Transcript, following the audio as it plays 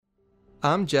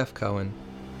I'm Jeff Cohen.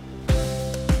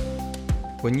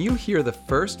 When you hear the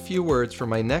first few words from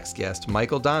my next guest,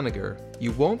 Michael Doniger,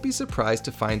 you won't be surprised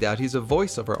to find out he's a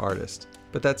voiceover artist.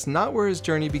 But that's not where his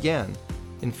journey began.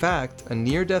 In fact, a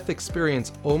near-death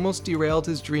experience almost derailed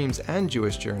his dreams and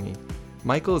Jewish journey.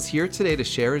 Michael is here today to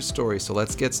share his story, so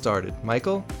let's get started.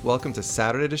 Michael, welcome to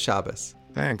Saturday to Shabbos.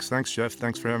 Thanks, Jeff.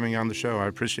 Thanks for having me on the show. I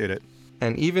appreciate it.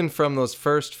 And even from those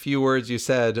first few words you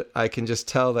said, I can just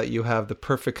tell that you have the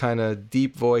perfect kind of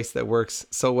deep voice that works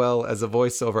so well as a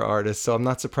voiceover artist, so I'm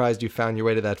not surprised you found your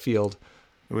way to that field.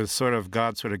 It was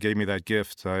God gave me that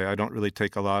gift. I don't really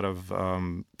take a lot of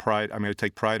pride. I mean, I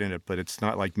take pride in it, but it's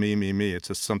not like me. It's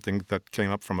just something that came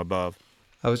up from above.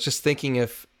 I was just thinking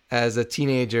if, as a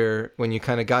teenager, when you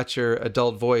kind of got your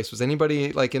adult voice, was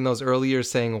anybody like in those early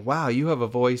years saying, wow, you have a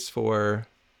voice for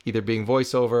either being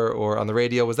voiceover or on the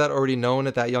radio? Was that already known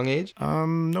at that young age?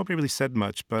 Nobody really said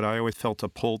much, but I always felt a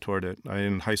pull toward it.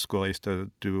 In high school, I used to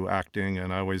do acting,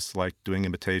 and I always liked doing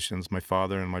imitations. My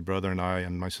father and my brother and I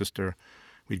and my sister,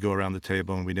 we'd go around the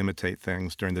table and we'd imitate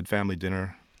things during the family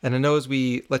dinner. And I know as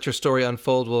we let your story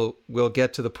unfold, we'll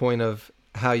get to the point of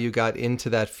how you got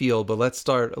into that field, but let's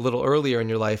start a little earlier in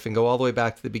your life and go all the way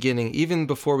back to the beginning. Even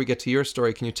before we get to your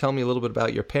story, can you tell me a little bit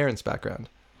about your parents' background?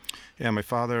 Yeah, my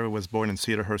father was born in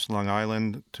Cedarhurst, Long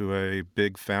Island, to a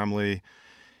big family.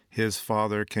 His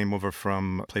father came over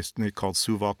from a place called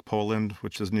Suwałk, Poland,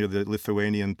 which is near the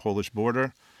Lithuanian-Polish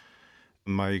border.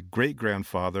 My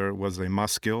great-grandfather was a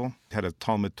maskil, had a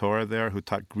Talmud Torah there who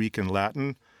taught Greek and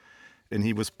Latin, and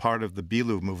he was part of the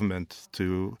Bilu movement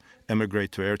to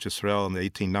emigrate to Eretz Yisrael in the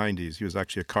 1890s. He was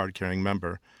actually a card-carrying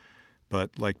member.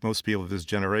 But like most people of his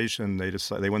generation,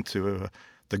 they went to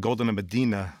the Golden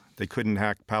Medina. They couldn't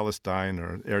hack Palestine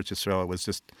or Eretz Yisrael. It was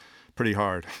just pretty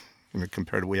hard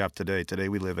compared to what we have today. Today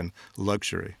we live in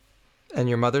luxury. And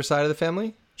your mother's side of the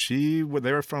family? They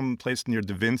were from a place near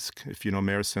Dvinsk, if you know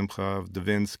Meir Simcha of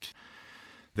Dvinsk.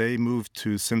 They moved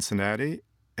to Cincinnati,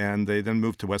 and they then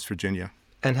moved to West Virginia.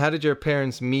 And how did your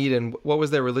parents meet, and what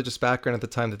was their religious background at the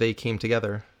time that they came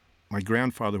together? My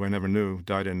grandfather, who I never knew,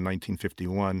 died in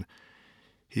 1951.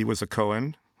 He was a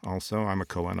Cohen also. I'm a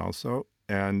Cohen also.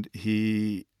 And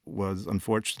he was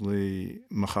unfortunately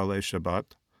Machalei Shabbat,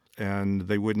 and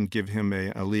they wouldn't give him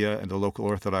a aliyah at the local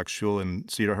Orthodox shul in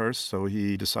Cedarhurst, so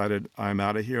he decided, I'm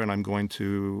out of here and I'm going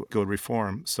to go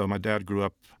reform. So my dad grew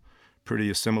up pretty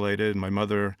assimilated, and my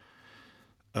mother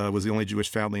was the only Jewish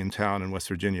family in town in West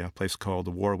Virginia, a place called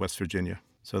War, West Virginia.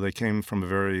 So they came from a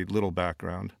very little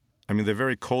background. I mean, they're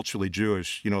very culturally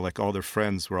Jewish, like all their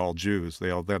friends were all Jews.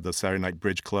 They all had the Saturday night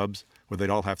bridge clubs where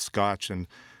they'd all have scotch, and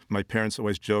my parents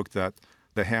always joked that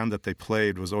the hand that they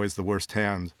played was always the worst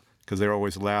hand because they were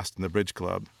always last in the bridge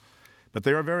club. But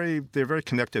they're very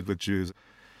connected with Jews.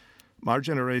 Our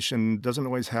generation doesn't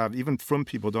always have, even frum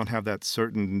people don't have that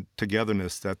certain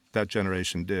togetherness that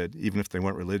generation did, even if they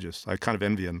weren't religious. I kind of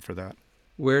envy them for that.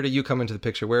 Where do you come into the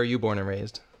picture? Where are you born and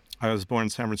raised? I was born in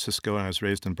San Francisco, and I was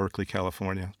raised in Berkeley,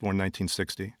 California, born in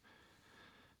 1960.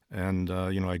 And,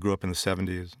 I grew up in the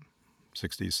 70s,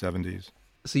 60s, 70s.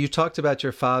 So you talked about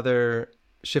your father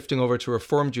shifting over to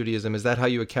Reform Judaism. Is that how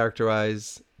you would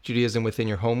characterize Judaism within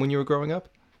your home when you were growing up?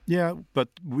 Yeah, but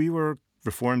we were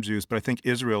Reform Jews, but I think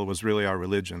Israel was really our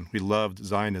religion. We loved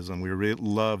Zionism. We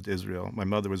loved Israel. My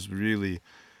mother was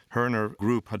her and her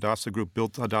group, Hadassah Group,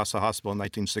 built Hadassah Hospital in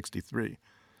 1963.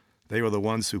 They were the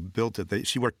ones who built it.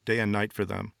 She worked day and night for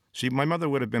them. My mother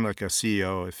would have been like a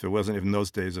CEO if it wasn't, in those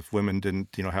days, if women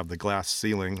didn't, have the glass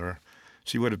ceiling, or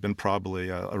she would have been probably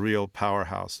a real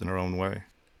powerhouse in her own way.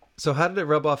 So how did it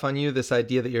rub off on you, this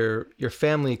idea that your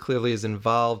family clearly is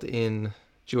involved in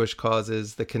Jewish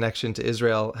causes, the connection to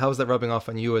Israel? How was that rubbing off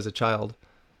on you as a child?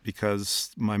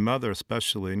 Because my mother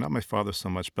especially, not my father so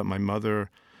much, but my mother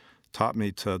taught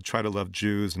me to try to love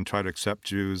Jews and try to accept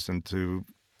Jews and to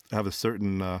have a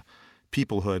certain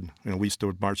peoplehood. We used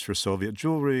to march for Soviet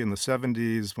jewelry in the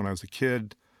 70s when I was a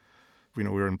kid. We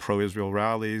were in pro-Israel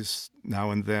rallies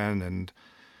now and then, and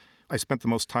I spent the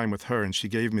most time with her, and she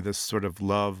gave me this sort of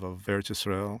love of Eretz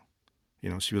Yisrael.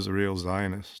 She was a real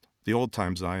Zionist, the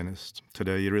old-time Zionist.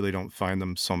 Today, you really don't find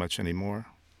them so much anymore.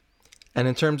 And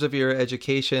in terms of your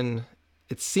education,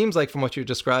 it seems like from what you're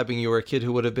describing, you were a kid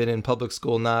who would have been in public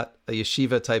school, not a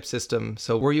yeshiva-type system.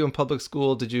 So were you in public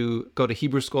school? Did you go to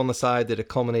Hebrew school on the side? Did it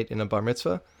culminate in a bar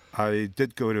mitzvah? I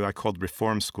did go to, I called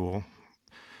reform school.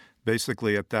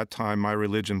 Basically, at that time, my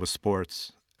religion was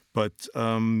sports. But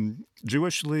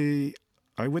Jewishly,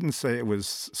 I wouldn't say it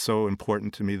was so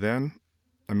important to me then.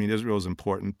 I mean, Israel is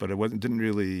important, but there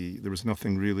was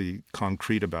nothing really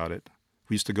concrete about it.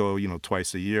 We used to go,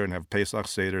 twice a year and have Pesach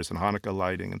Seders and Hanukkah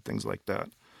lighting and things like that.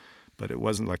 But it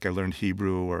wasn't like I learned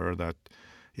Hebrew or that,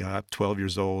 at 12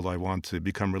 years old, I want to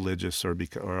become religious or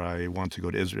I want to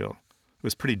go to Israel. It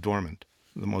was pretty dormant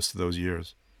most of those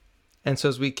years. And so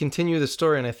as we continue the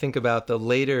story and I think about the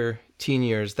later teen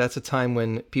years, that's a time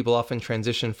when people often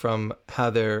transition from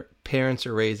how their parents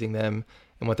are raising them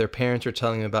and what their parents are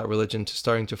telling them about religion to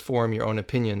starting to form your own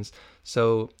opinions.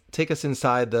 So take us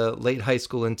inside the late high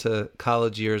school into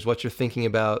college years, what you're thinking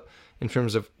about in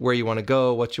terms of where you want to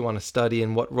go, what you want to study,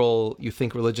 and what role you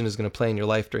think religion is going to play in your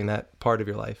life during that part of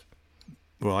your life.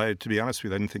 Well, to be honest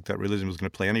with you, I didn't think that religion was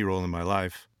going to play any role in my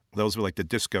life. Those were like the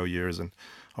disco years, and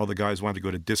all the guys wanted to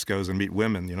go to discos and meet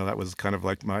women. That was kind of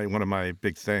like one of my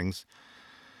big things.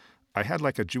 I had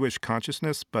like a Jewish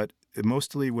consciousness, but it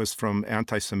mostly was from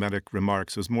anti-Semitic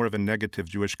remarks. It was more of a negative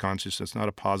Jewish consciousness, not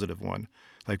a positive one.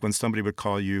 Like when somebody would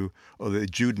call you, oh, they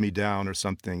Jewed me down or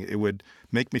something, it would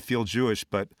make me feel Jewish,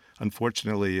 but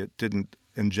unfortunately it didn't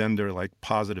engender like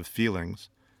positive feelings.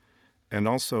 And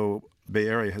also, Bay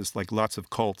Area has like lots of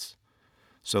cults.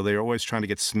 So they're always trying to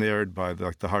get snared by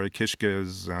the Hare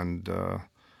Krishnas and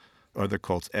other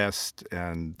cults, Est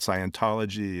and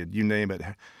Scientology, and you name it,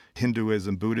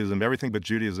 Hinduism, Buddhism, everything but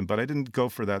Judaism. But I didn't go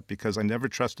for that because I never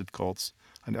trusted cults.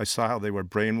 And I saw how they were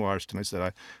brainwashed, and I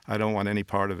said, I don't want any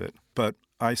part of it. But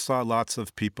I saw lots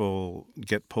of people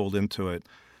get pulled into it.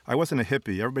 I wasn't a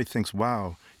hippie. Everybody thinks,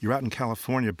 wow, you're out in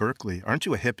California, Berkeley. Aren't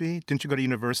you a hippie? Didn't you go to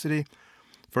university?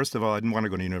 First of all, I didn't want to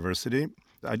go to university.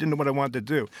 I didn't know what I wanted to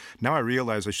do. Now I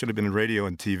realize I should have been in radio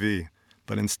and TV.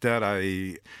 But instead,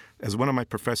 as one of my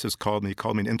professors called me, he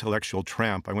called me an intellectual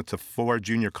tramp. I went to 4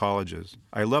 junior colleges.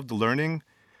 I loved learning.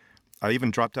 I even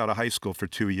dropped out of high school for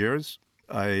 2 years.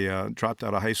 I dropped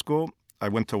out of high school. I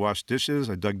went to wash dishes.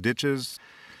 I dug ditches.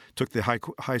 Took the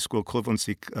high school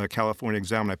equivalency California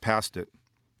exam, and I passed it.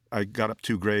 I got up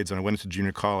 2 grades, and I went into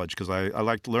junior college because I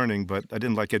liked learning, but I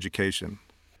didn't like education.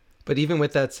 But even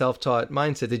with that self-taught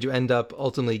mindset, did you end up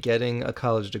ultimately getting a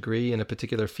college degree in a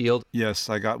particular field? Yes,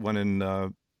 I got one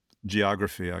in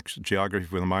geography, actually. Geography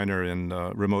with a minor in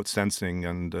remote sensing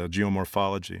and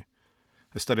geomorphology.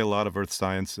 I studied a lot of earth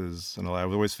sciences, and I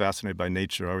was always fascinated by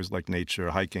nature. I always liked nature,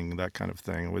 hiking, that kind of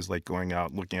thing. I always liked going out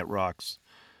and looking at rocks.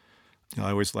 I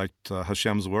always liked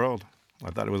Hashem's world. I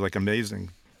thought it was like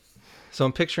amazing. So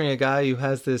I'm picturing a guy who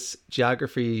has this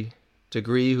geography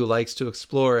degree, who likes to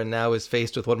explore, and now is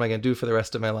faced with what am I going to do for the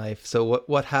rest of my life? So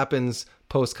what happens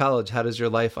post-college? How does your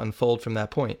life unfold from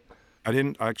that point?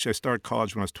 I started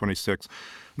college when I was 26.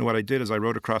 And what I did is I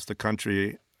rode across the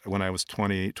country when I was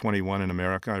 21 in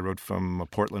America. I rode from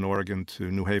Portland, Oregon to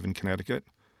New Haven, Connecticut.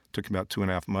 It took about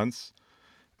 2.5 months.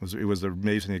 It was an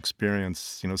amazing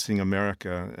experience, seeing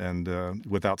America, and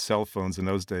without cell phones in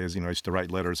those days, I used to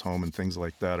write letters home and things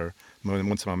like that, or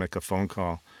once in a while make a phone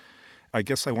call. I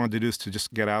guess I wanted to do is to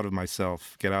just get out of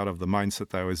myself, get out of the mindset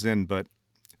that I was in, but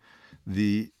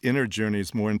the inner journey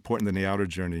is more important than the outer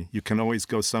journey. You can always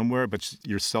go somewhere, but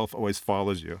yourself always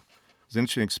follows you. It was an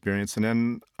interesting experience. And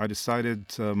then I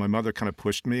decided, my mother kind of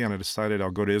pushed me, and I decided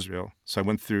I'll go to Israel. So I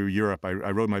went through Europe.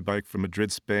 I rode my bike from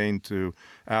Madrid, Spain to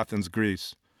Athens,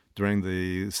 Greece during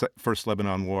the First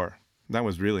Lebanon War. That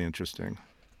was really interesting.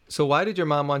 So why did your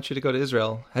mom want you to go to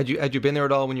Israel? Had you been there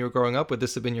at all when you were growing up? Would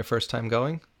this have been your first time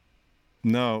going?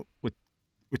 No,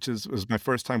 which was my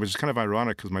first time, which is kind of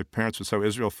ironic because my parents were so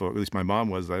Israel folk, at least my mom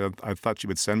was. I thought she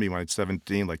would send me when I was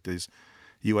 17, like these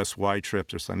USY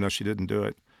trips or something. No, she didn't do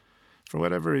it. For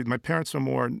whatever reason, my parents are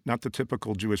more not the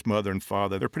typical Jewish mother and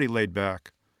father. They're pretty laid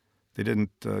back. They didn't,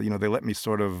 they let me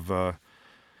sort of,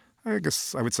 I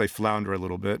guess I would say flounder a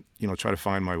little bit, try to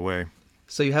find my way.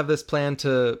 So you have this plan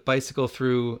to bicycle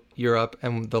through Europe,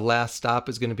 and the last stop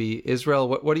is going to be Israel.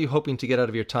 What are you hoping to get out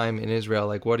of your time in Israel?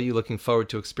 Like, what are you looking forward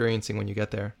to experiencing when you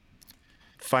get there?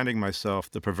 Finding myself,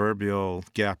 the proverbial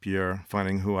gap year,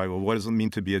 finding who I will. What does it mean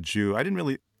to be a Jew? I didn't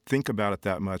really think about it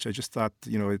that much. I just thought,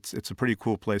 it's a pretty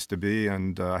cool place to be,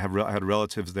 and I had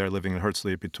relatives there living in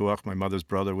Herzliya Pituach. My mother's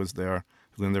brother was there,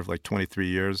 lived there for like 23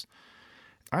 years.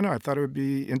 I thought it would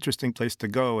be an interesting place to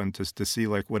go and to see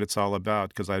like what it's all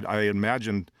about, because I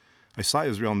imagined, I saw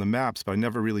Israel on the maps, but I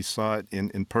never really saw it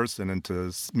in person and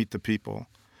to meet the people.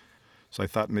 So I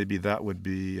thought maybe that would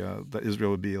be, that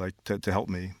Israel would be like to help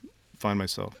me find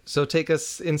myself. So take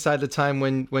us inside the time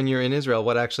when you're in Israel.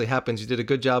 What actually happens? You did a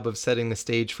good job of setting the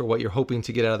stage for what you're hoping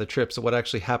to get out of the trip. So what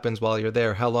actually happens while you're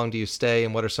there? How long do you stay,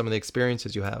 and what are some of the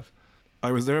experiences you have?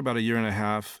 I was there about 1.5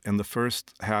 years, and the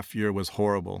first half year was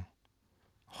horrible.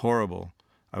 Horrible.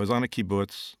 I was on a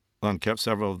kibbutz, kept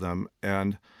several of them,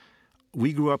 and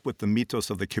we grew up with the mythos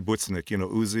of the kibbutznik,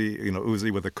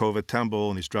 Uzi with a kova temple,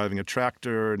 and he's driving a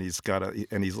tractor, and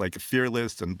he's like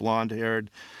fearless and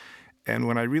blonde-haired. And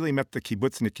when I really met the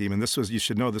kibbutznikim, and this was, you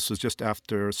should know, this was just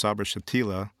after Sabra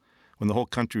Shatila, when the whole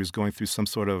country was going through some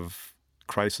sort of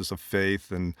crisis of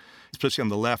faith, and especially on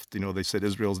the left, they said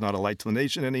Israel's not a light to the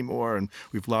nation anymore, and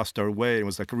we've lost our way. It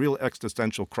was like a real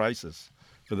existential crisis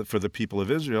for the people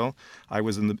of Israel. I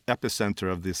was in the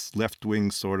epicenter of this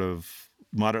left-wing sort of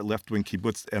moderate left-wing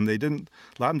kibbutz, and a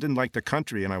lot of them didn't like the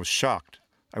country, and I was shocked.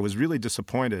 I was really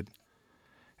disappointed.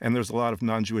 And there's a lot of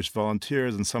non-Jewish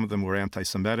volunteers, and some of them were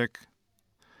anti-Semitic.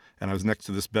 And I was next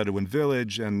to this Bedouin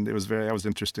village, and that was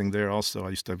interesting there also. I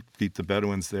used to meet the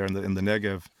Bedouins there in the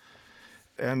Negev.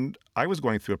 And I was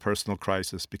going through a personal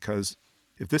crisis, because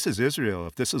if this is Israel,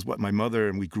 if this is what my mother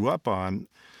and we grew up on,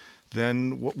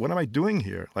 then what am I doing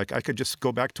here? Like, I could just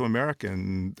go back to America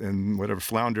and whatever,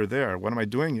 flounder there. What am I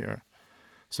doing here?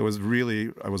 So it was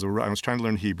really, I was trying to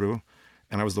learn Hebrew,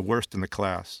 and I was the worst in the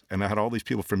class. And I had all these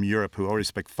people from Europe who already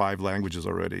speak 5 languages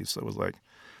already. So it was like,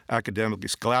 academically,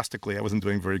 scholastically, I wasn't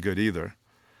doing very good either.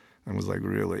 And was like,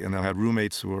 really. And I had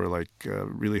roommates who were like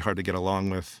really hard to get along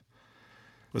with.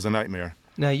 It was a nightmare.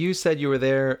 Now, you said you were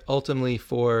there ultimately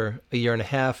for a year and a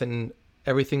half, and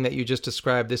everything that you just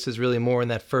described, this is really more in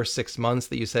that first 6 months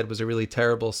that you said was a really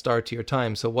terrible start to your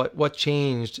time. So what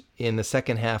changed in the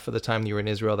second half of the time that you were in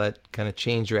Israel that kind of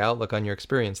changed your outlook on your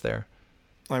experience there?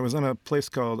 I was in a place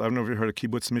called, I don't know if you heard of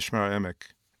Kibbutz Mishmar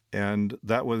Emek. And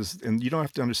you don't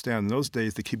have to understand, in those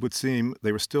days, the kibbutzim,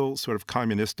 they were still sort of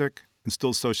communistic and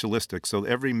still socialistic. So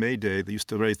every May Day, they used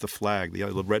to raise the flag,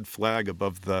 the red flag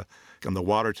above on the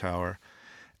water tower.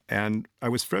 And I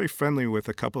was very friendly with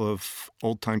a couple of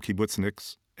old-time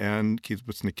kibbutzniks and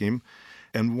kibbutznikim.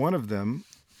 And one of them,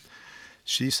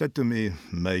 she said to me,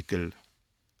 Michael,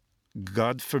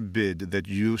 God forbid that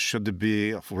you should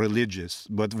be religious,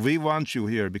 but we want you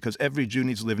here because every Jew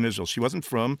needs to live in Israel. She wasn't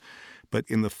from, but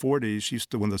in the 40s, she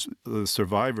used to, when the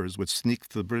survivors would sneak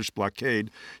to the British blockade,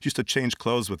 she used to change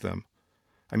clothes with them.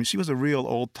 I mean, she was a real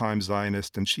old-time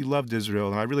Zionist, and she loved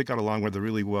Israel, and I really got along with her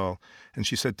really well. And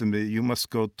she said to me, you must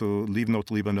go to Livnot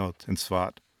Libanot in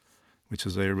Tzfat, which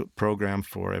is a program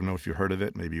for, I don't know if you heard of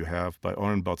it, maybe you have, by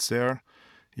Oren Baltzer.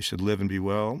 You should live and be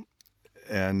well.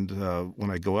 And when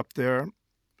I go up there,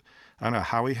 I don't know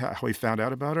how he found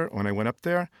out about her. When I went up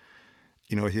there,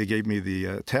 he gave me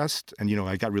the test, and,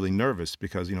 I got really nervous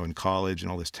because, in college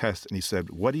and all this test. And he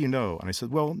said, what do you know? And I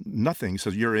said, well, nothing. He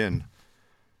says, you're in.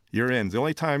 You're in. The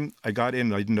only time I got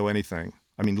in, I didn't know anything.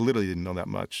 I mean, literally didn't know that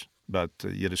much about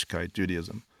Yiddishkeit,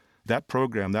 Judaism. That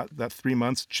program, that 3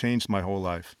 months changed my whole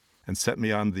life and set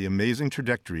me on the amazing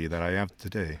trajectory that I have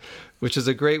today. Which is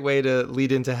a great way to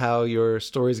lead into how your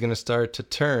story is going to start to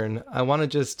turn. I want to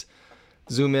just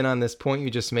zoom in on this point you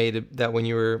just made, that when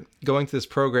you were going through this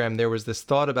program, there was this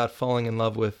thought about falling in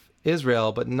love with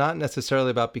Israel, but not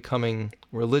necessarily about becoming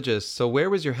religious. So where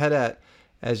was your head at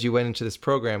as you went into this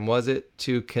program? Was it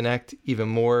to connect even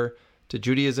more to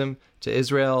Judaism, to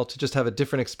Israel, to just have a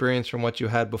different experience from what you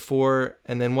had before?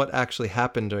 And then what actually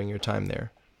happened during your time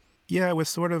there? Yeah, it was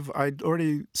sort of, I'd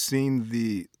already seen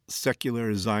the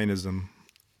secular Zionism,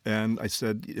 and I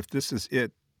said, if this is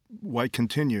it, why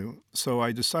continue? So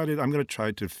I decided I'm going to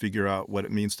try to figure out what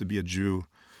it means to be a Jew,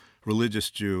 religious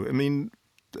Jew. I mean,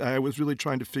 I was really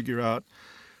trying to figure out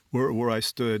where I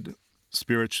stood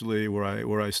spiritually,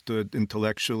 where I stood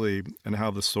intellectually, and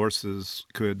how the sources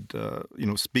could,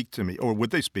 speak to me, or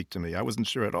would they speak to me? I wasn't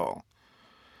sure at all.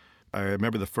 I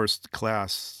remember the first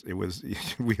class, it was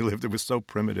so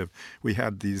primitive. We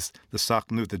had the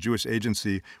Sachnut, the Jewish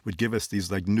agency, would give us these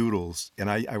like noodles.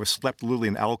 And I was slept literally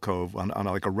in an alcove on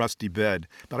like a rusty bed.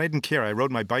 But I didn't care. I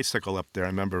rode my bicycle up there, I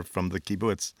remember, from the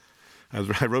kibbutz. I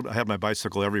had my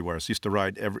bicycle everywhere. So I used to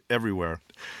ride everywhere.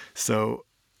 So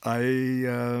I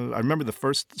remember the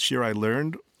first shir I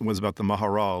learned was about the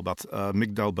Maharal, about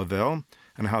Migdal Bavel,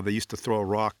 and how they used to throw a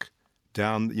rock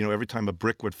down, every time a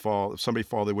brick would fall. If somebody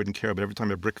fall, they wouldn't care, but every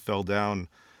time a brick fell down,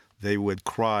 they would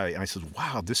cry. And I said,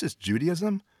 wow, this is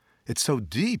Judaism? It's so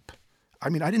deep. I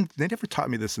mean, they never taught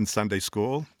me this in Sunday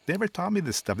school. They never taught me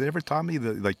this stuff. They never taught me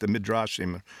the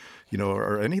Midrashim,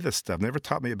 or any of this stuff. They never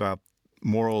taught me about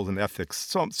morals and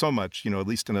ethics so much, at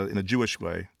least in a Jewish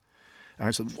way. And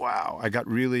I said, wow, I got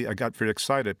very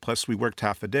excited. Plus, we worked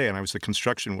half a day, and I was a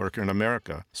construction worker in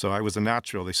America. So I was a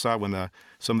natural. They saw when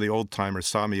some of the old-timers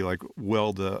saw me, like,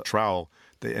 weld a trowel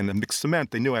and mix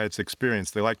cement. They knew I had experience.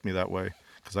 They liked me that way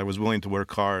because I was willing to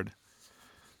work hard.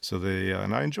 So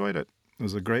and I enjoyed it. It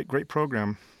was a great, great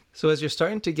program. So as you're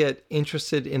starting to get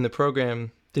interested in the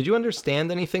program, did you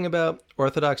understand anything about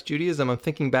Orthodox Judaism? I'm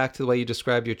thinking back to the way you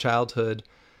described your childhood.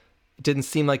 it didn't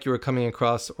seem like you were coming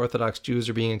across Orthodox Jews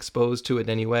or being exposed to it in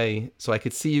any way. So I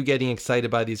could see you getting excited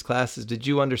by these classes. Did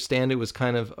you understand it was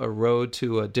kind of a road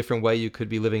to a different way you could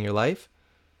be living your life?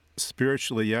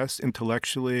 Spiritually, yes.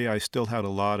 Intellectually, I still had a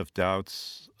lot of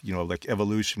doubts, like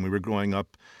evolution. We were growing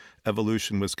up,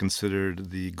 evolution was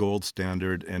considered the gold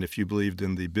standard. And if you believed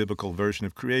in the biblical version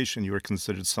of creation, you were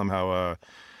considered somehow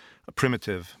a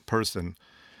primitive person.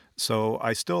 So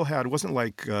I still had, it wasn't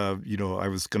like, I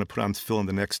was going to put on film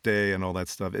the next day and all that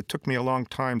stuff. It took me a long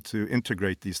time to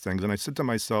integrate these things. And I said to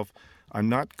myself, I'm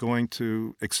not going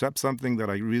to accept something that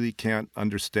I really can't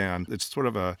understand. It's sort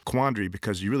of a quandary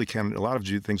because you really can't, a lot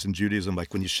of things in Judaism,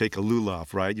 like when you shake a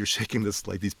lulav, right? You're shaking this,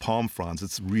 like these palm fronds.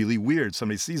 It's really weird.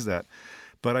 Somebody sees that.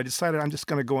 But I decided I'm just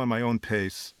going to go on my own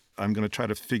pace. I'm going to try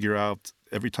to figure out,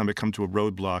 every time I come to a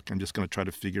roadblock, I'm just going to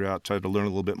try to learn a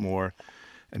little bit more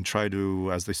and try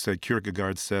to, as they say,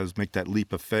 Kierkegaard says, make that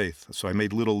leap of faith. So I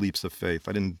made little leaps of faith.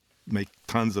 I didn't make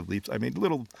tons of leaps. I made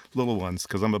little ones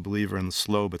because I'm a believer in the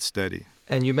slow but steady.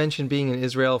 And you mentioned being in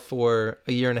Israel for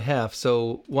a year and a half.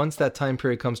 So once that time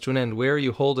period comes to an end, where are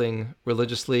you holding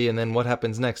religiously? And then what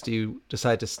happens next? Do you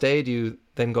decide to stay? Do you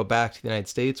then go back to the United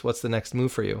States? What's the next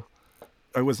move for you?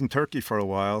 I was in Turkey for a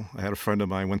while. I had a friend of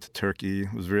mine went to Turkey.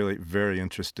 It was really very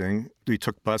interesting. We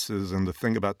took buses, and the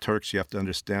thing about Turks you have to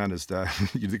understand is that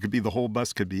the whole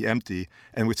bus could be empty,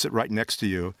 and we'd sit right next to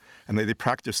you, and they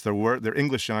practiced their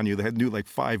English on you. They knew like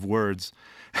 5 words,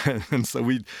 and so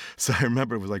I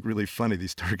remember it was like really funny.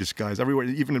 These Turkish guys everywhere,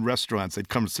 even in restaurants, they'd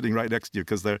come sitting right next to you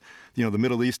because they're, the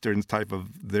Middle Eastern type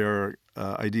of their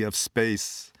idea of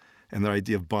space and their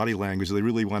idea of body language. They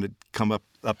really wanted to come up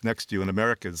next to you. In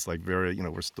America, it's like very,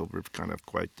 we're kind of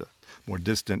quite more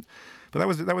distant. But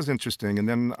that was interesting. And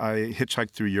then I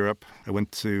hitchhiked through Europe. I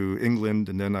went to England,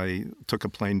 and then I took a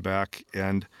plane back.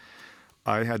 And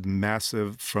I had this is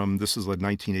like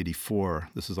 1984.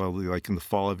 This is all like in the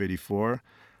fall of 84.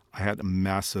 I had a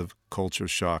massive culture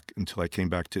shock until I came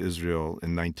back to Israel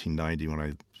in 1990 when I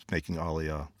was making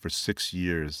Aliyah. For 6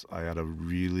 years, I had a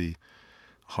really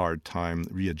hard time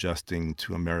readjusting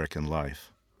to American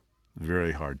life.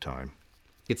 Very hard time.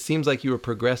 It seems like you were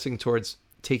progressing towards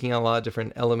taking on a lot of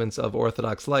different elements of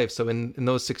Orthodox life. So in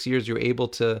those 6 years, you were able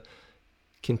to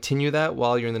continue that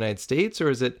while you're in the United States, or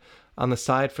is it on the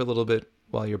side for a little bit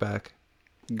while you're back?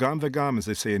 Gam v'gam, as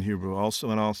they say in Hebrew, also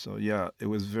and also. Yeah, it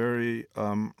was very,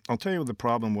 I'll tell you what the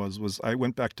problem was I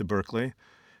went back to Berkeley,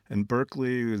 and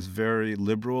Berkeley was very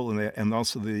liberal, and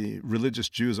also the religious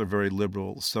Jews are very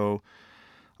liberal. So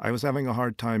I was having a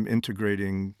hard time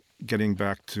getting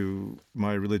back to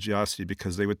my religiosity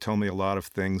because they would tell me a lot of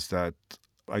things that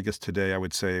I guess today I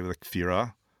would say like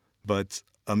kfira. But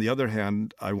on the other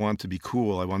hand, I want to be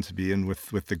cool. I want to be in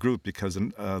with the group because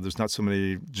there's not so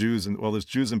many Jews. There's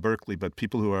Jews in Berkeley, but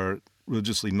people who are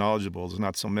religiously knowledgeable, there's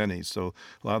not so many. So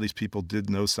a lot of these people did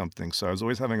know something. So I was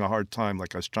always having a hard time.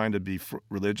 Like I was trying to be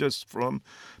religious but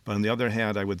on the other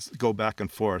hand, I would go back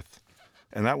and forth.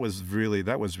 And that was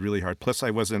really hard. Plus,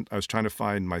 I was trying to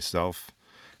find myself.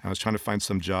 I was trying to find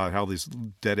some job, all these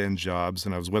dead-end jobs,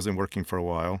 and I wasn't working for a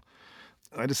while.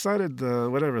 I decided, so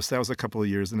that was a couple of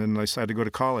years, and then I decided to go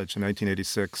to college in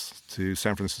 1986 to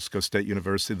San Francisco State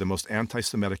University, the most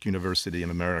anti-Semitic university in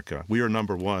America. We are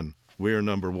number one.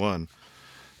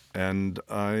 And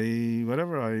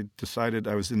I decided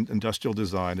I was in industrial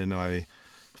design, and I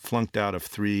flunked out of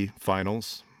 3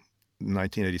 finals in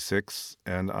 1986,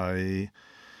 and I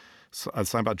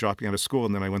thought about dropping out of school,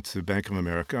 and then I went to Bank of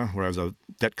America, where I was a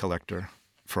debt collector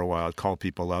for a while. I'd call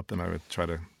people up, and I would try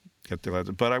to get their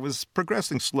letter. But I was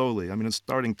progressing slowly. I mean, it's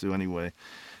starting to anyway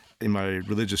in my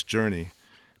religious journey.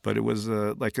 But it was,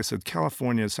 like I said,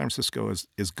 California, San Francisco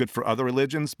is good for other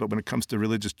religions, but when it comes to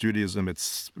religious Judaism,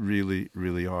 it's really,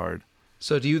 really hard.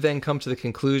 So do you then come to the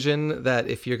conclusion that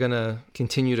if you're going to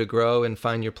continue to grow and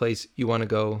find your place, you want to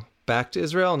go back to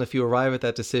Israel? And if you arrive at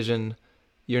that decision,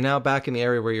 you're now back in the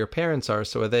area where your parents are.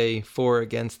 So are they for or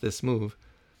against this move?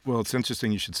 Well, it's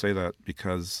interesting you should say that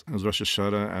because it was Rosh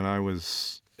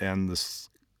Hashanah and this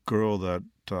girl that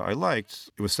I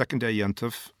liked, it was second day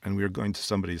Yontif, and we were going to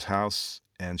somebody's house.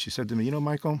 And she said to me,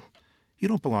 Michael, you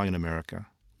don't belong in America.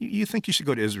 You think you should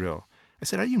go to Israel. I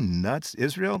said, are you nuts?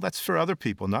 Israel? That's for other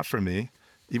people, not for me,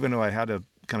 even though I had a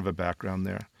kind of a background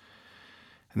there.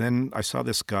 And then I saw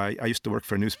this guy. I used to work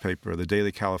for a newspaper, the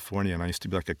Daily California, and I used to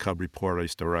be like a cub reporter. I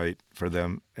used to write for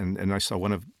them. And I saw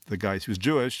one of the guys who was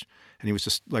Jewish, and he was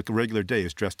just like a regular day. He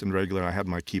was dressed in regular. I had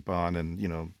my kippah on and,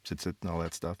 tzitzit and all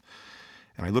that stuff.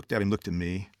 And I looked at him, looked at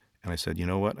me, and I said, you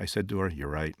know what? I said to her, you're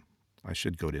right. I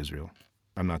should go to Israel.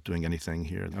 I'm not doing anything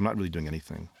here. I'm not really doing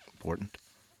anything important.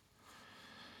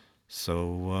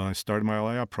 So I started my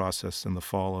Aliyah process in the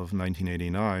fall of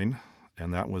 1989.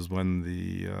 And that was when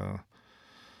the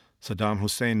Saddam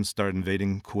Hussein started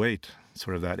invading Kuwait,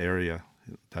 sort of that area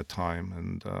at that time.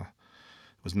 And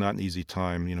it was not an easy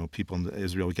time. People in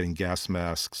Israel were getting gas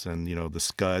masks and, the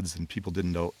Scuds, and people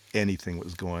didn't know anything what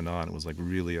was going on. It was like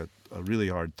really a really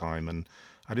hard time. And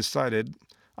I decided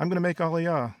I'm going to make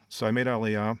Aliyah. So I made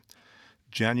Aliyah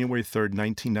January 3rd,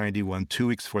 1991, 2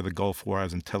 weeks before the Gulf War. I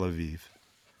was in Tel Aviv.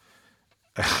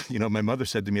 My mother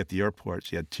said to me at the airport,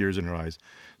 she had tears in her eyes,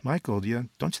 Michael, don't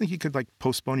you think you could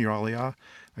postpone your Aliyah?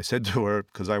 I said to her,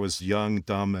 because I was young,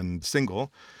 dumb, and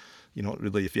single,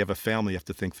 really, if you have a family, you have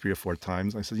to think 3 or 4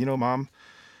 times. I said, Mom,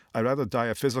 I'd rather die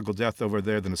a physical death over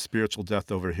there than a spiritual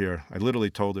death over here. I literally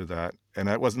told her that. And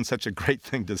that wasn't such a great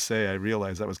thing to say. I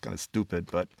realized that was kind of stupid,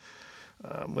 but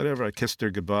whatever. I kissed her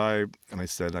goodbye, and I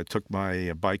said, I took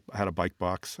my bike. I had a bike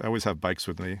box. I always have bikes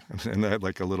with me. And I had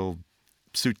a little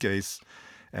suitcase,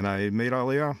 and I made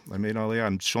Aliyah.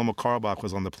 And Shlomo Carlebach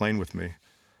was on the plane with me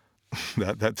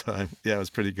that time. Yeah, it was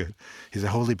pretty good. He said,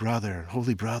 holy brother,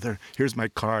 here's my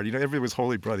card. Everybody was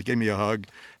holy brother. He gave me a hug.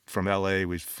 From L.A.,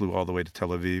 we flew all the way to Tel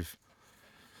Aviv.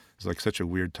 It was such a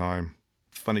weird time,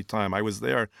 funny time. I was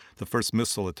there, the first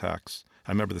missile attacks.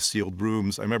 I remember the sealed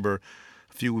rooms. I remember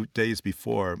a few days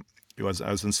before, I was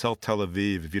in South Tel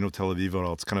Aviv. If you know Tel Aviv at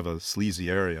all, it's kind of a sleazy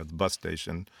area, the bus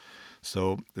station.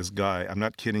 So this guy, I'm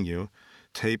not kidding you,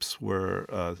 tapes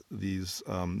were, these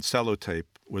sellotape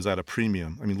was at a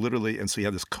premium. I mean, literally, and so he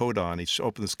had this coat on. He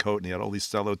opened this coat, and he had all these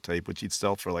sellotape, which he'd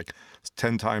sell for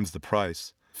 10 times the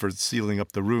price for sealing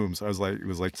up the rooms. It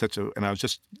was such a, and I was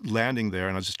just landing there,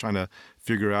 and I was just trying to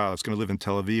figure out, I was going to live in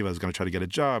Tel Aviv, I was going to try to get a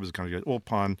job, I was going to get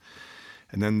Ulpan.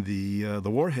 And then the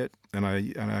war hit, and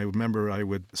I remember I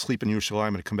would sleep in Yerushalayim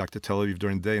and I'd come back to Tel Aviv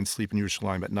during the day and sleep in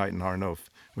Yerushalayim at night in Har Nof,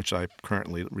 which I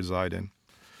currently reside in.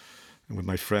 And with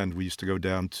my friend, we used to go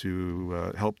down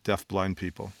to help deaf-blind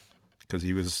people, because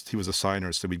he was a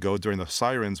signer. So we'd go during the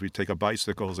sirens, we'd take our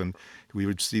bicycles, and we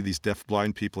would see these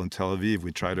deaf-blind people in Tel Aviv.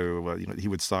 We'd try to, he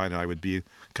would sign, and I would be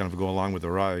kind of go along with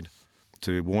the ride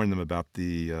to warn them about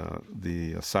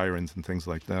the sirens and things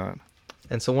like that.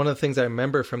 And so one of the things I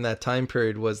remember from that time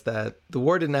period was that the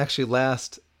war didn't actually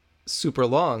last super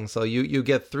long. So you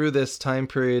get through this time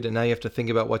period, and now you have to think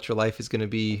about what your life is going to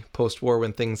be post-war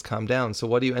when things calm down. So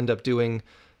what do you end up doing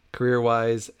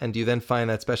career-wise? And do you then find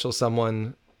that special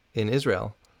someone in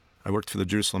Israel? I worked for the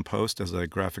Jerusalem Post as a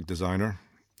graphic designer.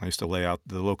 I used to lay out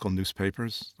the local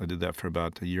newspapers. I did that for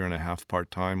about a year and a half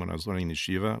part-time when I was learning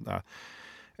yeshiva.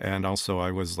 And also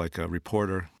I was like a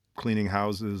reporter, cleaning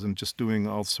houses and just doing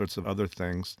all sorts of other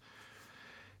things.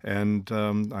 And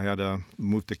I had to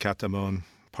move to Katamon,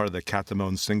 part of the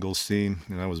Katamon single scene.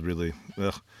 And that was really,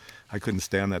 I couldn't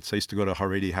stand that. So I used to go to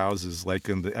Haredi houses, I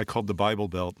called the Bible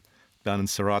Belt, down in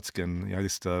Saratskin. I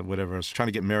used to, I was trying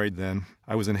to get married then.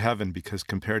 I was in heaven, because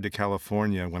compared to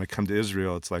California, when I come to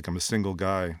Israel, it's like I'm a single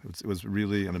guy. It was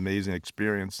really an amazing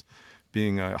experience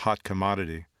being a hot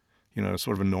commodity,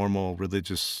 sort of a normal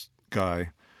religious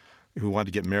guy who wanted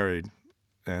to get married.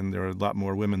 And there are a lot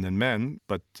more women than men,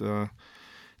 but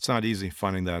it's not easy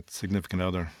finding that significant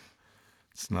other.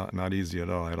 It's not easy at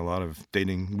all. I had a lot of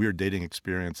weird dating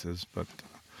experiences, but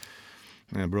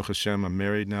Baruch Hashem, I'm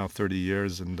married now 30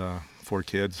 years and 4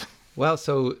 kids. Wow,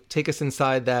 so take us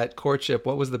inside that courtship.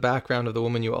 What was the background of the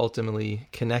woman you ultimately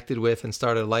connected with and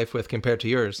started a life with compared to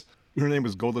yours? Her name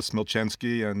was Golda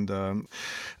Smilchensky, and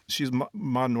she's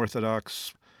modern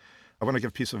Orthodox. I want to give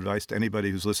a piece of advice to anybody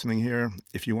who's listening here.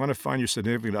 If you want to find your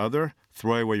significant other,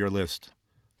 throw away your list.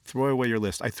 Throw away your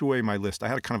list. I threw away my list. I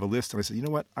had a kind of a list, and I said, you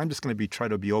know what? I'm just going to try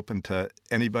to be open to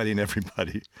anybody and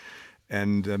everybody,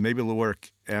 and maybe it'll work.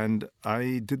 And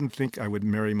I didn't think I would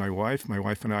marry my wife. My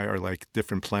wife and I are like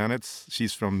different planets.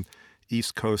 She's from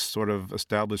East Coast sort of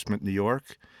establishment, New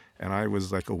York, and I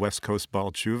was like a West Coast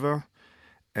Baal Tshuva,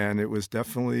 and it was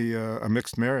definitely a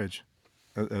mixed marriage,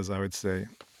 as I would say.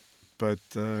 But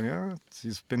yeah,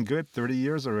 she's been good, 30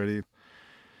 years already.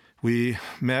 We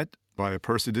met by a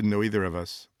person who didn't know either of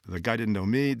us. The guy didn't know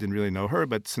me, didn't really know her,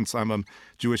 but since I'm a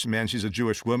Jewish man, she's a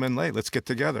Jewish woman, hey, let's get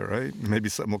together, right? Maybe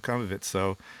something will come of it.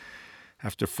 So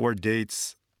after 4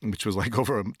 dates, which was like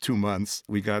over 2 months,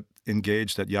 we got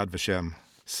engaged at Yad Vashem.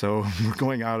 So we're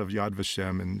going out of Yad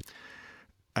Vashem,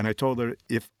 and I told her,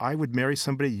 if I would marry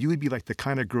somebody, you would be like the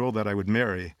kind of girl that I would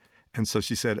marry. And so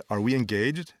she said, are we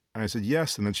engaged? And I said,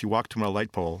 yes. And then she walked to my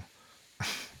light pole.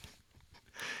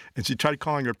 And she tried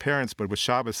calling her parents, but it was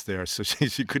Shabbos there, so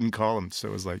she couldn't call them. So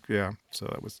it was like, yeah. So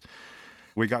that was,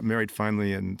 we got married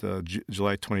finally in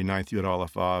July 29th, Yud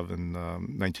Aleph Av, in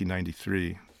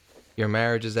 1993. Your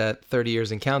marriage is at 30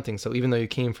 years and counting. So even though you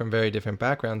came from very different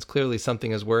backgrounds, clearly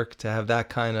something has worked to have that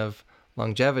kind of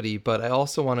longevity. But I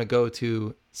also want to go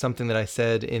to something that I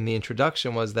said in the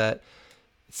introduction, was that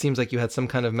it seems like you had some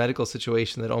kind of medical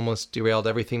situation that almost derailed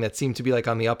everything that seemed to be like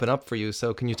on the up and up for you.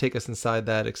 So can you take us inside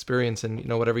that experience and,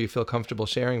 whatever you feel comfortable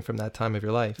sharing from that time of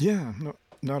your life? Yeah, no,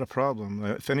 not a problem.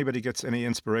 If anybody gets any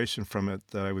inspiration from it,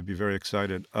 I would be very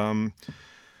excited.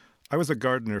 I was a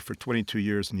gardener for 22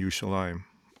 years in Yerushalayim.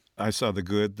 I saw the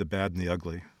good, the bad, and the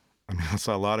ugly. I mean, I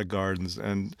saw a lot of gardens,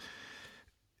 and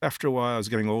after a while, I was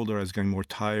getting older, I was getting more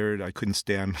tired. I couldn't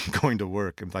stand going to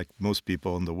work, and like most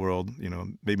people in the world,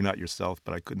 maybe not yourself,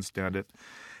 but I couldn't stand it.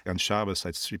 On Shabbos,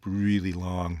 I'd sleep really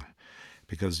long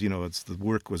because, the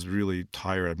work was really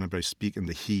tired. I remember I speak in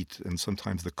the heat and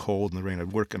sometimes the cold and the rain.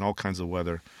 I'd work in all kinds of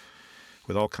weather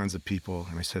with all kinds of people.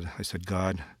 And I said,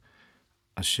 God,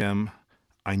 Hashem,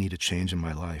 I need a change in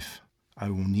my life. I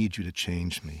will need you to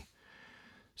change me.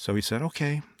 So he said,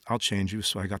 okay, I'll change you.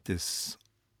 So I got this...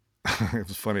 It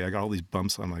was funny. I got all these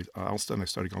bumps on my... all of a sudden, I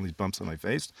started getting all these bumps on my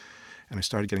face, and I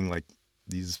started getting like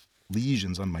these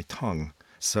lesions on my tongue.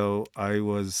 So I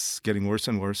was getting worse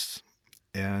and worse,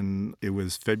 and it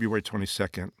was February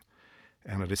 22nd,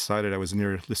 and I decided I was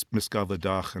near Miskav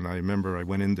Ladach, and I remember I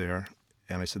went in there,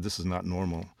 and I said, this is not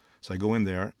normal. So I go in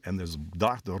there, and there's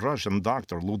Russian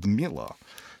doctor, Ludmila.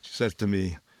 She says to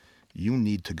me, you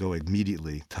need to go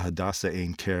immediately to Hadassah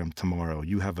Ein Kerem tomorrow.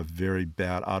 You have a very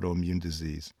bad autoimmune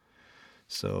disease.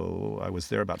 So I was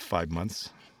there about 4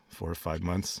 or 5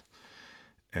 months.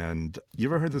 And you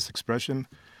ever heard this expression?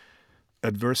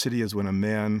 Adversity is when a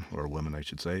man, or a woman I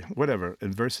should say, whatever,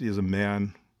 adversity is a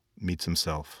man meets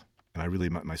himself. And I really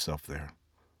met myself there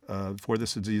for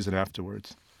this disease and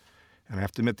afterwards. And I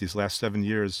have to admit, these last 7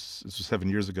 years, this was 7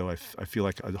 years ago, I feel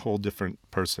like a whole different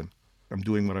person. I'm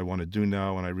doing what I want to do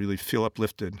now, and I really feel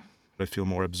uplifted. I feel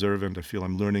more observant. I feel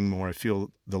I'm learning more. I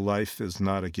feel the life is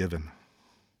not a given.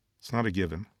 It's not a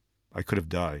given. I could have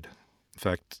died. In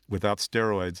fact, without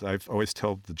steroids, I've always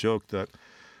told the joke that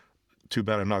too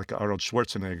bad I'm not like Arnold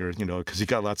Schwarzenegger, because he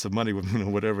got lots of money with,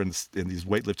 whatever, and these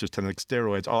weightlifters tend to take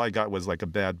steroids. All I got was like a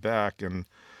bad back, and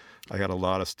I had a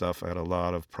lot of stuff. I had a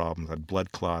lot of problems. I had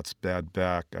blood clots, bad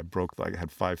back. I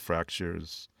had 5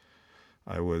 fractures.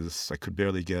 I could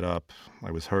barely get up. I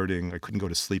was hurting. I couldn't go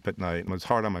to sleep at night. It was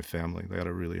hard on my family. They had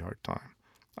a really hard time.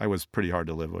 I was pretty hard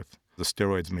to live with. The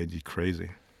steroids made you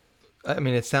crazy. I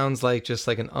mean, it sounds like just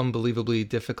like an unbelievably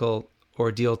difficult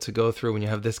ordeal to go through when you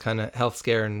have this kind of health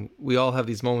scare. And we all have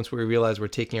these moments where we realize we're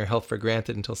taking our health for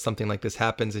granted until something like this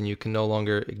happens and you can no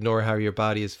longer ignore how your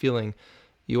body is feeling.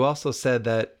 You also said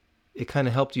that it kind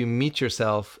of helped you meet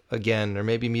yourself again, or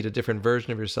maybe meet a different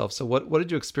version of yourself. So what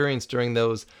did you experience during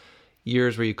those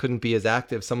years where you couldn't be as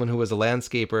active? Someone who was a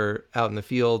landscaper out in the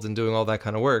fields and doing all that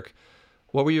kind of work,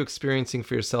 what were you experiencing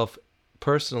for yourself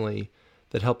personally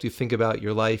that helped you think about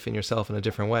your life and yourself in a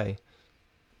different way?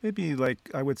 Maybe,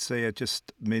 I would say it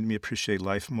just made me appreciate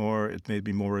life more. It made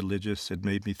me more religious. It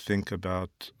made me think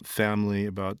about family,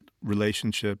 about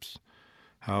relationships,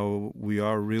 how we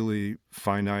are really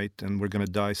finite and we're going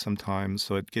to die sometime.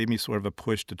 So it gave me sort of a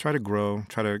push to try to grow,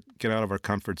 try to get out of our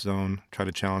comfort zone, try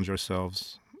to challenge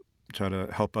ourselves, try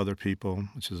to help other people,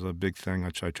 which is a big thing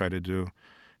which I try to do.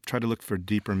 Try to look for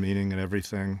deeper meaning in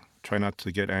everything. Try not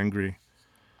to get angry.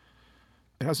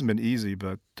 It hasn't been easy,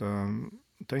 but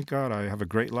thank God I have a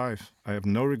great life. I have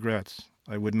no regrets.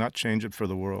 I would not change it for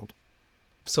the world.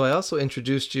 So I also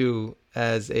introduced you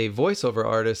as a voiceover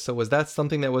artist. So was that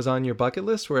something that was on your bucket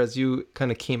list, where as you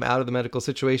kind of came out of the medical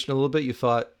situation a little bit, you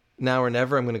thought, now or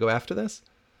never, I'm going to go after this?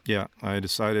 Yeah, I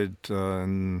decided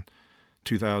in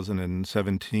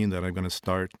 2017 that I'm going to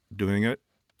start doing it.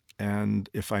 And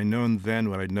if I'd known then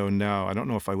what I know now, I don't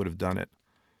know if I would have done it.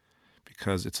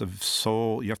 Because it's a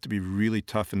soul, you have to be really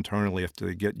tough internally. You have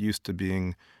to get used to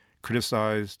being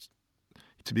criticized.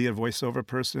 To be a voiceover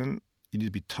person, you need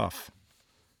to be tough.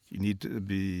 You need to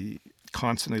be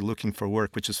constantly looking for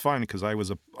work, which is fine because I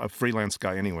was a freelance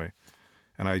guy anyway.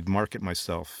 And I market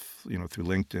myself, through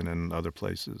LinkedIn and other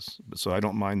places. So I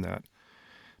don't mind that.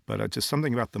 But just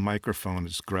something about the microphone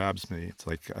just grabs me. It's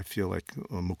like, I feel like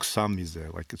muksam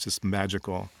mizeh, like it's just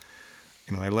magical.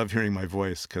 I love hearing my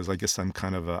voice because I guess I'm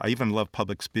kind of I even love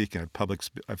public speaking.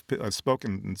 I've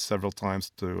spoken several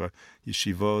times to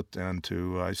yeshivot and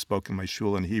I spoke in my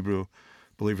shul in Hebrew,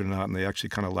 believe it or not, and they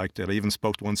actually kind of liked it. I even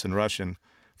spoke once in Russian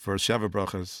for Sheva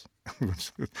Brachas.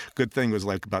 Good thing was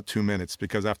like about 2 minutes,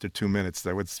 because after 2 minutes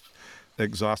that would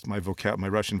exhaust my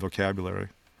Russian vocabulary.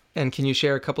 And can you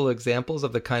share a couple of examples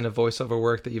of the kind of voiceover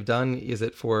work that you've done? Is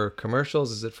it for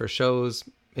commercials? Is it for shows?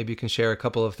 Maybe you can share a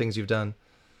couple of things you've done.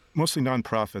 Mostly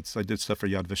nonprofits. I did stuff for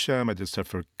Yad Vashem. I did stuff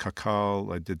for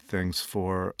Kakal. I did things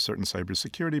for certain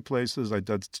cybersecurity places. I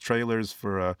did trailers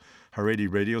for a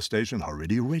Haredi radio station.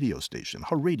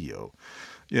 Haredi.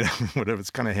 You know, whatever. It's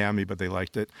kind of hammy, but they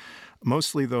liked it.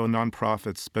 Mostly, though,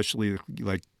 nonprofits, especially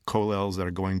like kollels that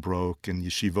are going broke and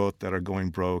yeshivot that are going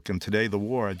broke. And today, the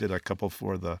war, I did a couple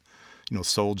for the,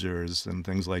 soldiers and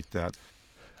things like that.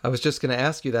 I was just going to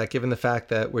ask you that, given the fact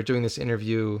that we're doing this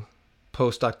interview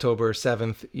post-October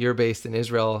 7th, you're based in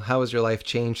Israel. How has your life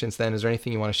changed since then? Is there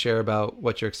anything you want to share about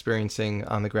what you're experiencing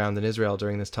on the ground in Israel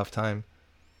during this tough time?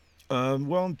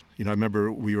 Well, I remember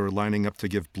we were lining up to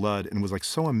give blood, and it was like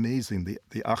so amazing,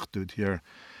 the achdut here.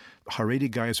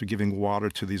 Haredi guys were giving water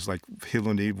to these like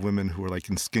Hiloni women who were like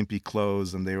in skimpy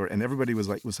clothes, and everybody was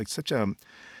like, it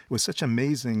was such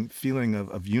amazing feeling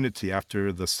of unity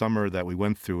after the summer that we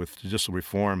went through with judicial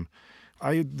reform.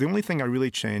 The only thing I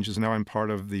really changed is now I'm part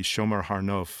of the Shomer Har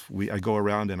Nof. I go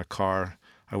around in a car.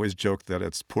 I always joke that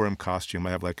it's Purim costume.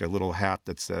 I have like a little hat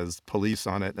that says police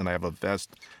on it, and I have a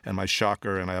vest and my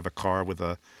shocker, and I have a car with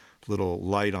a little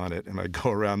light on it, and I go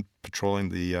around patrolling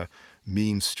the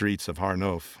mean streets of Har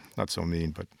Nof. Not so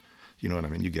mean, but you know what I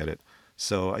mean. You get it.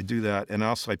 So I do that, and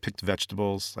also I picked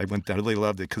vegetables. I really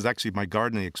loved it, because actually my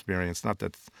gardening experience, not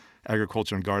that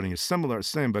agriculture and gardening is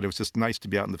same, but it was just nice to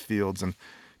be out in the fields and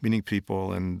meeting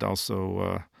people, and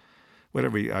also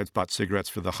I bought cigarettes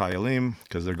for the Hayalim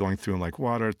because they're going through them like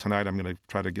water. Tonight I'm going to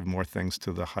try to give more things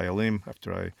to the Hayalim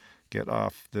after I get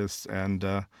off this, and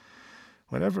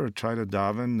try to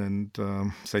daven and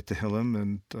say Tehillim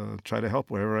and try to help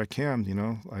wherever I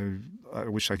can. I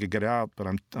wish I could get out, but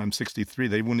I'm 63.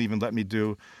 They wouldn't even let me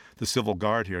do the civil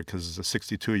guard here because it's a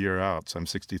 62-year out, so I'm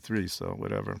 63, so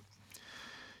whatever.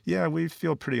 Yeah, we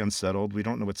feel pretty unsettled. We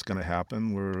don't know what's going to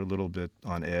happen. We're a little bit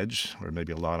on edge, or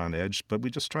maybe a lot on edge, but we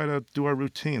just try to do our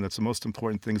routine. That's the most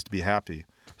important thing, is to be happy.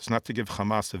 It's not to give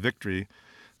Hamas a victory,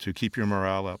 to keep your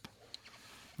morale up.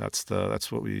 That's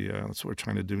what we're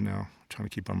trying to do now. Trying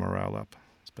to keep our morale up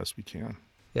as best we can.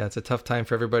 Yeah, it's a tough time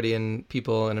for everybody, and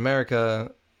people in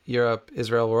America, Europe,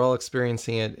 Israel. We're all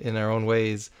experiencing it in our own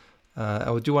ways.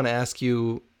 I do want to ask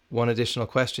you one additional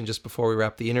question just before we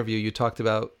wrap the interview. You talked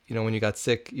about, when you got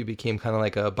sick, you became kind of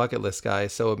like a bucket list guy.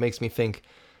 So it makes me think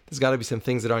there's got to be some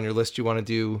things that are on your list you want to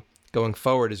do going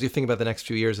forward as you think about the next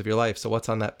few years of your life. So what's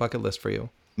on that bucket list for you?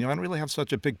 I don't really have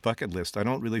such a big bucket list. I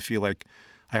don't really feel like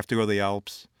I have to go to the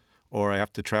Alps or I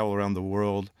have to travel around the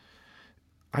world.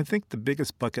 I think the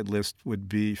biggest bucket list would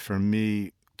be for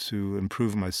me to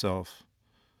improve myself.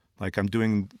 Like I'm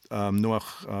doing Rabbi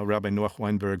Noach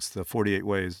Weinberg's The 48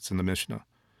 Ways. It's in the Mishnah.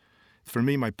 For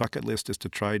me, my bucket list is to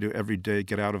try to every day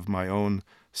get out of my own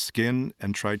skin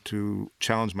and try to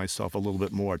challenge myself a little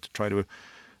bit more, to try to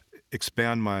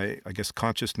expand my,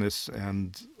 consciousness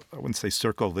and, I wouldn't say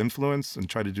circle of influence, and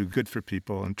try to do good for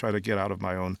people and try to get out of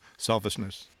my own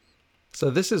selfishness.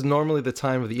 So this is normally the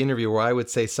time of the interview where I would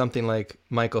say something like,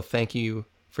 Michael, thank you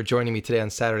for joining me today on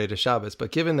Saturday to Shabbos.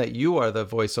 But given that you are the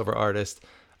voiceover artist,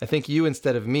 I think you,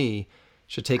 instead of me,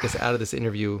 should take us out of this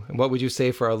interview. And what would you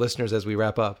say for our listeners as we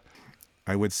wrap up?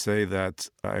 I would say that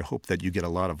I hope that you get a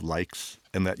lot of likes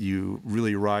and that you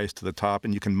really rise to the top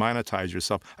and you can monetize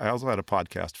yourself. I also had a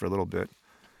podcast for a little bit,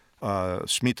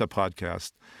 Shemitah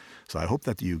podcast. So I hope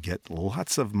that you get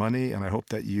lots of money, and I hope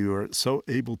that you are so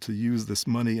able to use this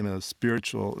money in a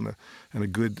spiritual, in a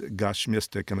good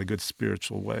gashmistic and a good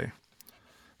spiritual way.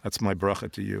 That's my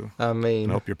bracha to you. Amen.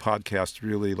 I hope your podcast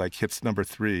really hits number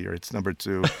 3 or it's number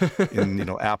 2 in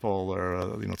Apple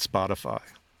or Spotify.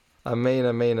 Amen,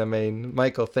 amen, amen.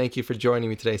 Michael, thank you for joining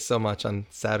me today so much on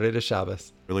Saturday to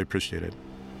Shabbos. Really appreciate it.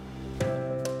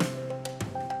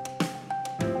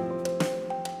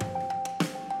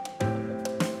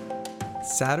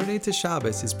 Saturday to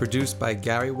Shabbos is produced by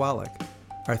Gary Wallach.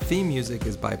 Our theme music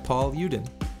is by Paul Uden.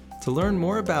 To learn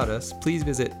more about us, please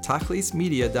visit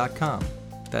tachlismedia.com.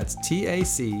 That's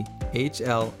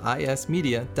TACHLIS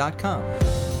media.com.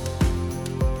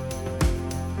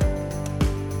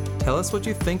 Tell us what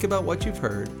you think about what you've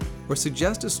heard, or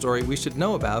suggest a story we should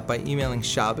know about by emailing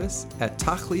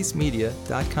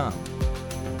shabbos@tachlismedia.com.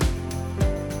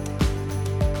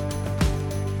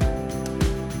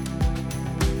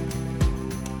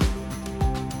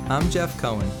 I'm Jeff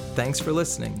Cohen. Thanks for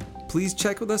listening. Please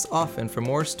check with us often for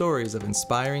more stories of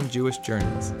inspiring Jewish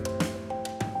journeys.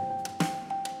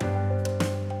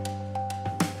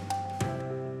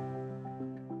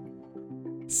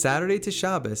 Saturday to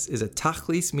Shabbos is a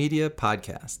Tachlis Media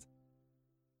podcast.